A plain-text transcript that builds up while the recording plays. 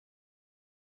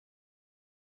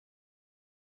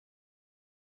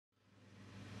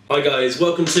Hi guys,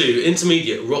 welcome to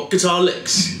Intermediate Rock Guitar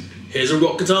Licks. Here's a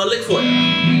rock guitar lick for you.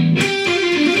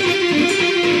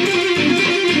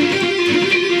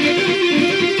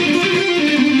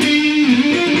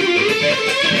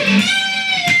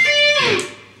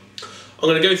 I'm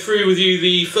going to go through with you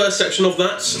the first section of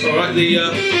that, alright,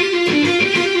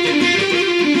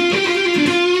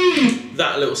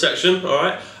 that little section,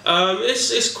 alright.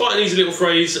 It's quite an easy little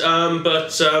phrase,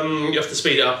 but you have to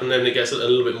speed it up and then it gets a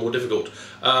little bit more difficult.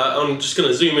 I'm just going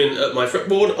to zoom in at my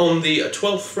fretboard on the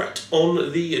 12th fret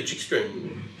on the G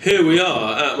string. Here we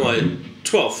are at my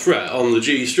 12th fret on the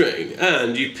G string,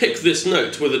 and you pick this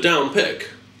note with a down pick.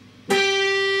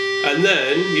 And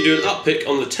then you do an up pick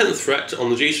on the 10th fret on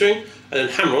the G string, and then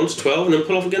hammer on to 12 and then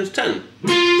pull off again to 10.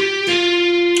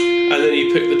 And then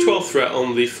you pick the 12th fret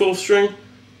on the 4th string,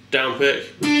 down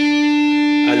pick,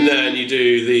 and then you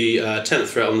do the 10th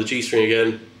fret on the G string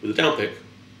again with a down pick.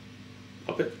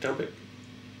 Up pick, down pick.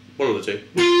 One of the two.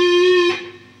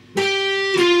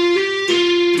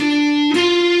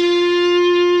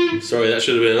 Sorry, that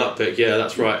should have been an up pick. Yeah,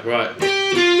 that's right, right.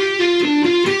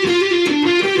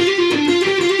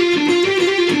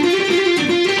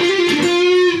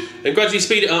 And gradually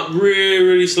speed it up really,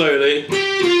 really slowly. So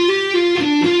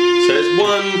it's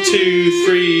 1, 2,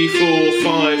 3, 4,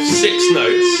 5, 6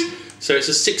 notes. So it's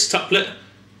a 6-tuplet.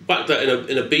 Whack that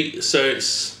in a beat. So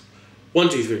it's 1,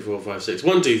 2, 3, 4, 5, 6.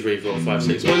 1, 2, 3, 4, 5,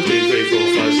 6. 1, 2, 3, 4,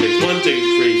 5, 6. 1,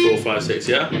 2, 3, 4, 5, 6.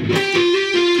 Yeah.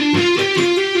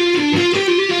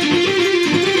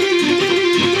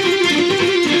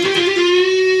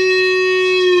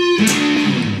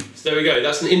 So there we go.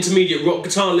 That's an intermediate rock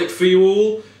guitar lick for you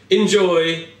all.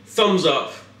 Enjoy. Thumbs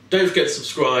up. Don't forget to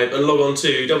subscribe and log on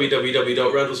to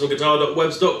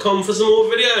www.randlesomeguitar.webs.com for some more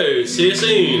videos. See you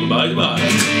soon. Bye bye.